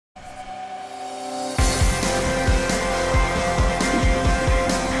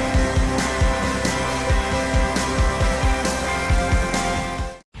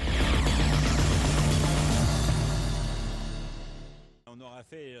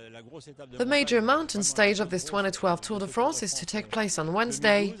The major mountain stage of this 2012 Tour de France is to take place on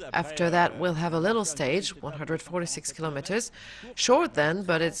Wednesday. After that, we'll have a little stage, 146 kilometers. Short then,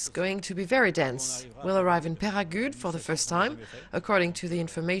 but it's going to be very dense. We'll arrive in Peyragudes for the first time. According to the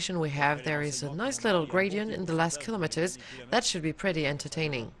information we have, there is a nice little gradient in the last kilometers. That should be pretty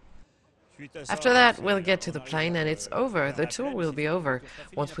entertaining. After that, we'll get to the plain and it's over. The tour will be over.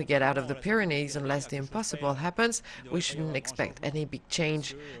 Once we get out of the Pyrenees, unless the impossible happens, we shouldn't expect any big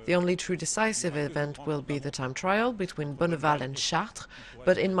change. The only true decisive event will be the time trial between Bonneval and Chartres,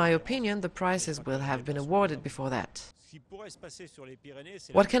 but in my opinion, the prizes will have been awarded before that.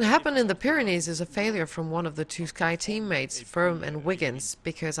 What can happen in the Pyrenees is a failure from one of the two Sky teammates, Froome and Wiggins,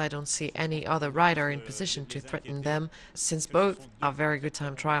 because I don't see any other rider in position to threaten them, since both are very good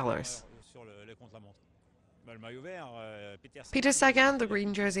time trialers. Peter Sagan, the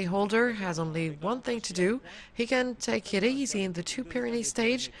green jersey holder, has only one thing to do. He can take it easy in the two Pyrenees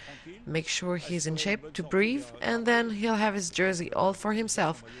stage, make sure he's in shape to breathe, and then he'll have his jersey all for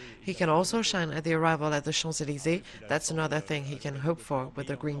himself. He can also shine at the arrival at the Champs-Élysées. That's another thing he can hope for with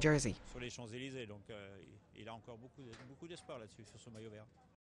the green jersey.